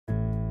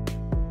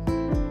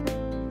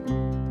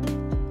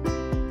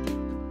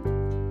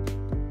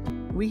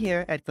We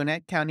here at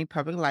Gwinnett County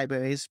Public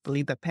Libraries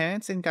believe that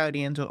parents and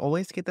guardians will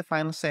always get the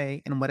final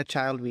say in what a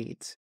child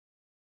reads.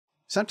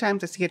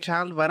 Sometimes I see a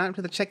child run out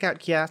to the checkout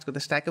kiosk with a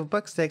stack of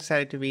books they're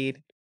excited to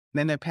read,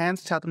 then their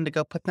parents tell them to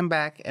go put them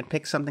back and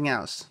pick something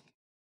else.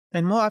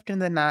 And more often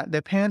than not,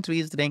 their parents'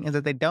 reasoning is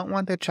that they don't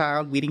want their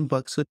child reading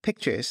books with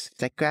pictures,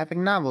 like graphic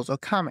novels or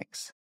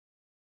comics.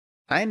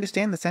 I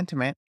understand the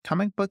sentiment.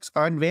 Comic books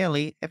aren't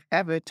rarely, if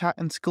ever, taught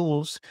in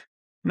schools,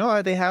 nor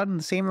are they held in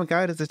the same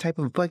regard as the type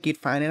of book you'd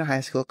find in a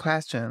high school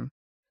classroom.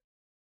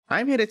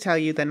 I'm here to tell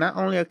you that not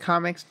only are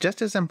comics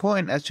just as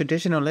important as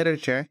traditional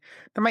literature,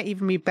 they might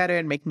even be better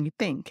at making you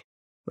think.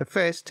 But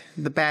first,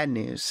 the bad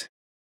news.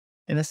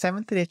 In the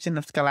 7th edition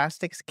of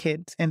Scholastic's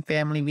Kids and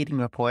Family Reading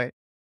Report,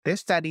 their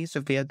studies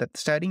revealed that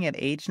starting at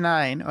age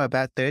 9, or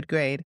about 3rd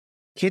grade,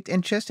 kids'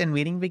 interest in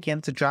reading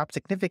begins to drop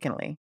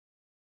significantly.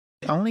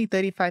 Only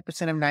 35%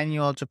 of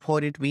 9-year-olds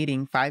reported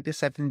reading 5 to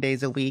 7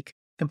 days a week,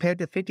 compared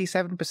to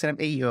 57% of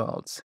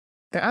 8-year-olds.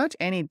 There aren't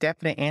any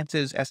definite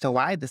answers as to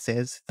why this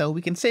is, though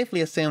we can safely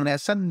assume it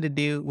has something to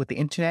do with the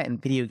internet and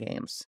video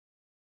games.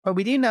 What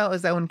we do know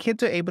is that when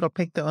kids are able to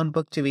pick their own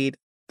book to read,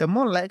 they're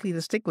more likely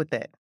to stick with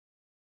it.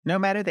 No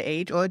matter the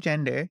age or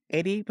gender,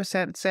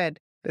 88% said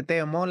that they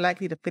are more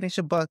likely to finish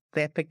a book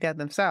they have picked out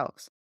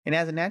themselves. And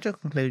as a natural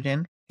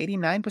conclusion,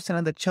 89%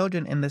 of the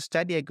children in the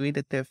study agreed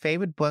that their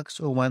favorite books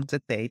were ones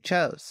that they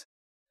chose.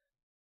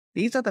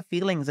 These are the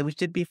feelings that we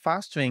should be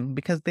fostering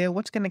because they're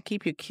what's going to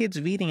keep your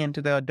kids reading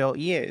into their adult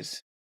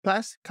years.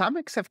 Plus,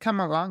 comics have come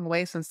a long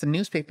way since the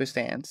newspaper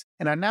stands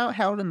and are now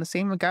held in the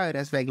same regard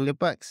as regular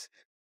books.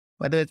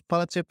 Whether it's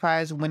Pulitzer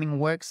Prize winning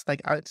works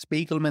like Art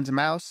Spiegelman's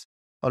Mouse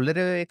or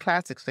literary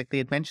classics like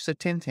The Adventures of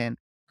Tintin,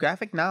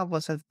 graphic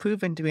novels have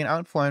proven to be an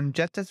art form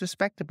just as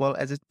respectable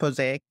as its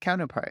prosaic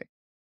counterpart.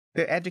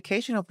 Their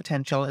educational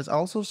potential is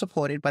also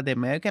supported by the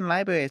American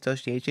Library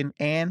Association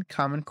and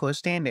Common Core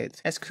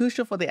standards, as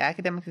crucial for the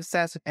academic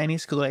success of any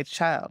school-age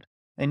child.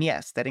 And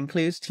yes, that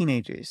includes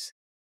teenagers.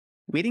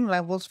 Reading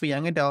levels for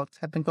young adults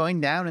have been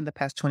going down in the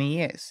past 20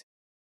 years.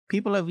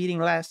 People are reading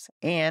less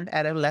and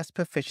at a less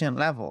proficient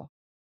level.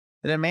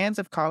 The demands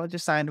of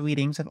college-assigned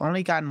readings have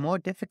only gotten more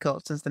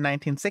difficult since the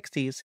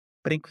 1960s,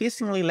 but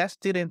increasingly less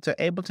students are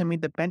able to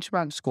meet the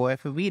benchmark score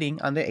for reading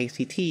on their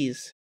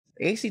ACTs.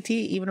 The ACT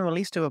even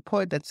released a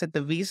report that said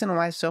the reason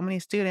why so many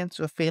students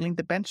were failing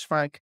the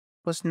benchmark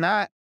was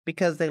not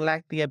because they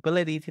lacked the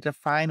ability to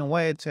define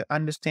words or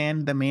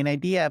understand the main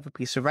idea of a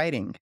piece of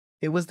writing.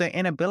 It was their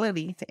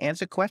inability to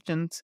answer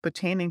questions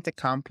pertaining to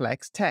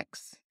complex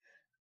texts.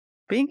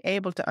 Being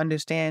able to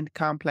understand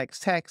complex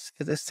texts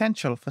is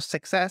essential for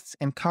success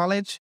in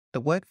college,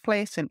 the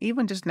workplace, and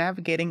even just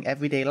navigating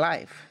everyday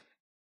life.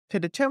 To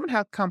determine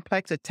how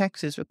complex a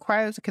text is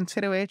requires a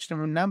consideration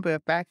of a number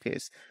of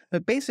factors,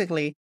 but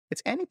basically,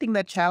 it's anything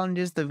that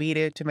challenges the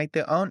reader to make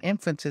their own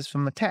inferences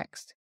from a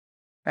text.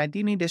 I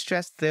do need to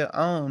stress their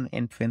own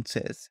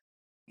inferences.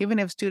 Even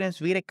if students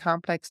read a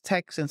complex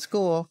text in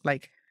school,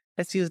 like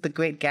let's use The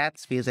Great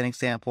Gatsby as an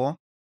example,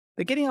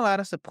 they're getting a lot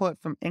of support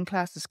from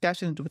in-class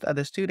discussions with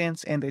other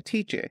students and their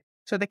teacher,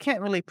 so they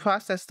can't really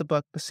process the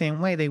book the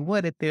same way they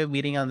would if they were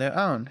reading on their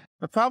own.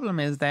 The problem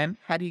is then,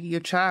 how do you get your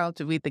child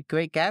to read The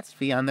Great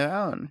Gatsby on their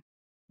own?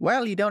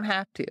 Well, you don't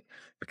have to,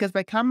 because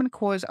by Common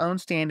Core's own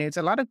standards,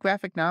 a lot of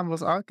graphic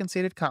novels are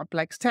considered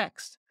complex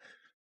text.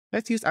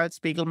 Let's use Art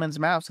Spiegelman's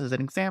Mouse as an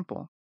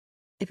example.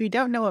 If you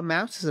don't know what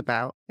Mouse is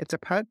about, it's a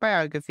part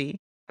biography,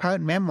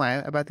 part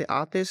memoir about the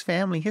author's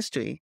family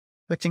history,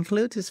 which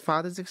includes his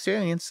father's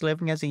experience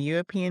living as a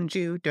European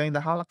Jew during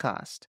the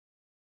Holocaust.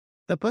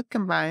 The book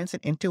combines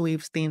and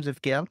interweaves themes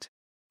of guilt,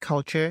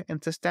 culture,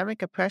 and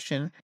systemic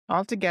oppression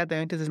all together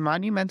into this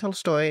monumental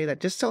story that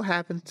just so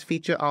happens to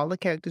feature all the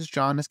characters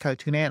drawn as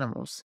cartoon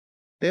animals.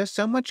 There's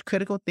so much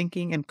critical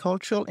thinking and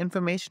cultural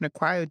information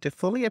required to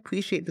fully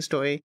appreciate the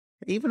story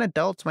that even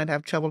adults might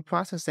have trouble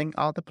processing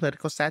all the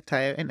political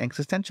satire and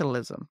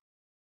existentialism.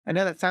 I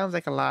know that sounds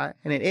like a lot,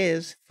 and it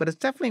is, but it's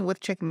definitely worth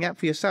checking out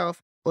for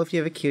yourself or if you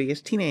have a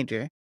curious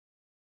teenager.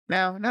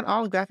 Now, not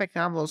all graphic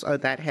novels are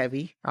that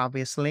heavy,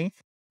 obviously,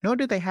 nor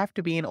do they have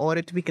to be in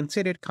order to be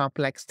considered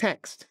complex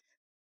text.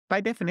 By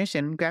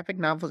definition, graphic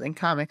novels and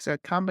comics are a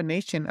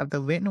combination of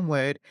the written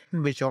word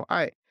and visual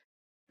art.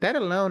 That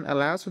alone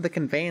allows for the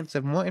conveyance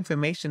of more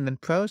information than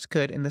prose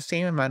could in the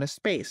same amount of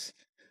space.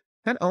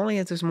 Not only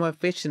is this more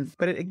efficient,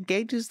 but it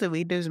engages the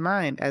reader's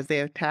mind as they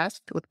are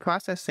tasked with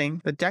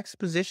processing the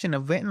juxtaposition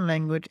of written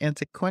language and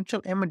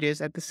sequential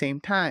images at the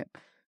same time.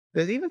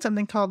 There's even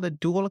something called the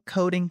dual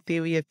coding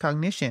theory of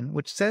cognition,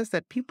 which says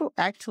that people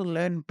actually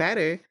learn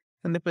better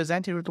when they're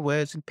presented with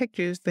words and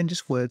pictures than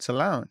just words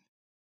alone.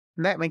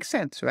 And that makes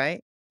sense,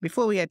 right?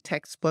 Before we had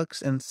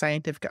textbooks and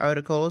scientific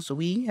articles,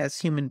 we, as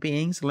human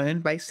beings,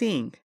 learned by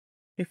seeing.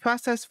 We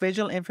process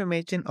visual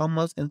information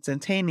almost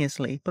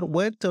instantaneously, but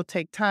words still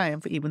take time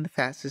for even the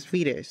fastest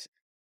readers.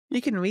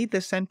 You can read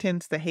the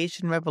sentence, "The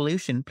Haitian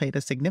Revolution played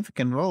a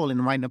significant role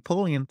in why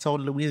Napoleon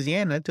sold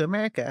Louisiana to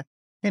America,"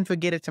 and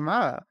forget it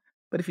tomorrow.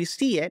 But if you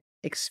see it,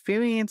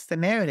 experience the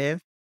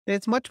narrative, then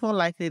it's much more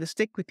likely to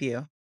stick with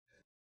you.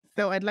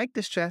 Though I'd like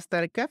to stress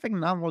that a graphic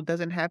novel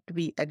doesn't have to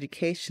be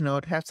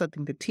educational to have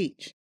something to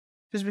teach.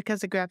 Just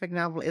because a graphic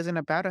novel isn't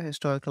about a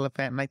historical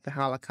event like the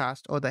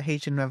Holocaust or the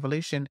Haitian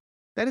Revolution,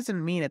 that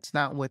doesn't mean it's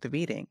not worth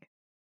reading.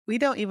 We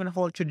don't even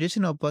hold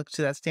traditional books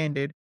to that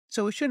standard,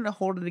 so we shouldn't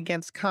hold it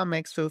against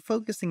comics for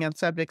focusing on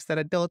subjects that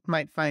adults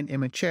might find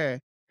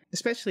immature,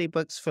 especially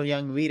books for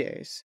young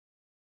readers.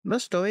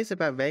 Most stories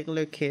about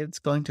regular kids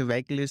going to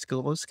regular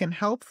schools can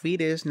help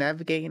readers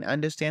navigate and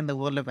understand the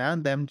world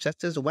around them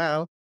just as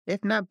well,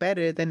 if not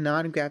better, than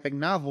non graphic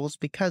novels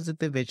because of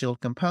the visual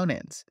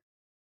components.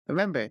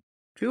 Remember,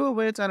 fewer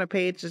words on a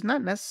page does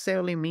not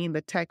necessarily mean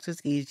the text is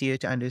easier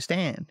to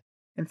understand.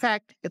 In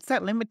fact, it's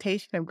that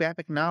limitation of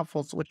graphic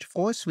novels which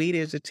force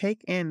readers to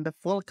take in the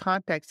full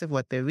context of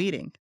what they're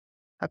reading.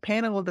 A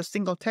panel with a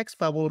single text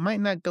bubble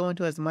might not go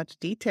into as much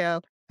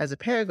detail as a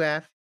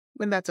paragraph,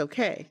 and that's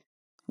okay.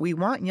 We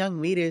want young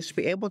readers to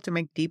be able to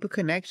make deeper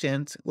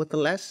connections with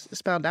less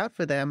spelled out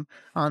for them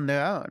on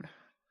their own.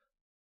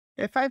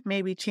 If I've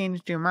maybe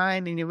changed your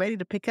mind and you're ready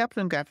to pick up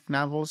some graphic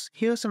novels,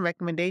 here are some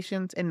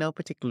recommendations in no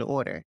particular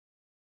order.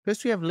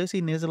 First, we have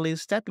Lucy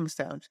Nizzle's Stepping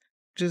Stones,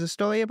 which is a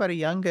story about a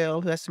young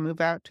girl who has to move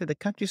out to the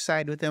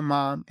countryside with her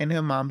mom and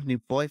her mom's new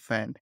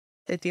boyfriend.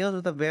 It deals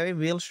with a very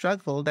real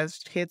struggle that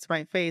kids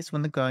might face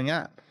when they're growing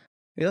up.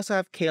 We also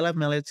have Caleb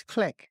Miller's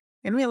Click,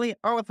 and really,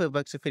 all of her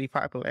books are pretty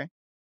popular.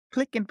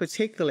 Click in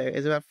particular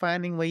is about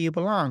finding where you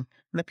belong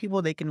and the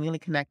people they can really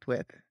connect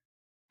with.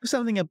 For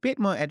something a bit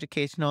more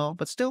educational,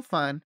 but still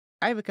fun,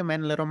 I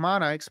recommend Little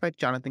Monarchs by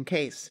Jonathan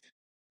Case,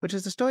 which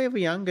is the story of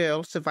a young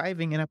girl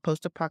surviving in a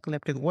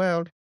post-apocalyptic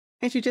world,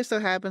 and she just so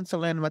happens to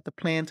learn about the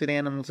plants and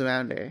animals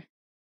around her.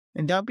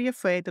 And don't be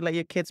afraid to let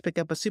your kids pick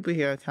up a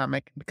superhero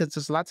comic, because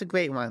there's lots of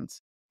great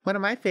ones. One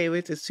of my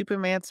favorites is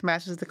Superman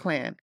Smashes the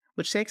Klan,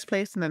 which takes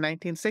place in the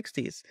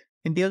 1960s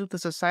and deals with the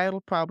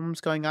societal problems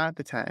going on at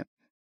the time.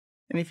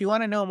 And if you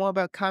want to know more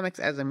about comics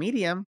as a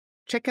medium,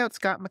 check out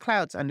Scott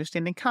McCloud's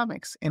Understanding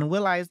Comics and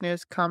Will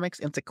Eisner's Comics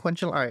in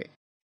Sequential Art.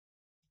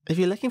 If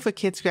you're looking for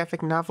kids'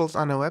 graphic novels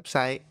on our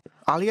website,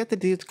 all you have to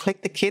do is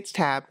click the Kids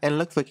tab and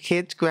look for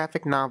Kids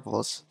Graphic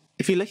Novels.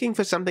 If you're looking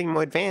for something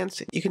more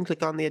advanced, you can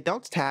click on the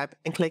Adults tab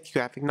and click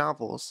Graphic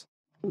Novels.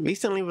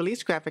 Recently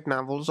released graphic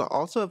novels are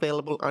also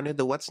available under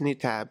the What's New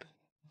tab.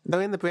 Though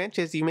in the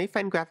branches, you may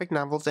find graphic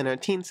novels in our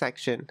teen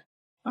section.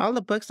 All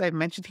the books I've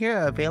mentioned here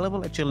are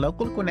available at your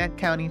local Gwinnett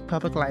County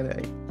Public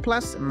Library,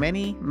 plus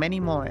many, many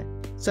more.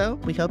 So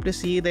we hope to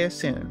see you there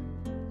soon.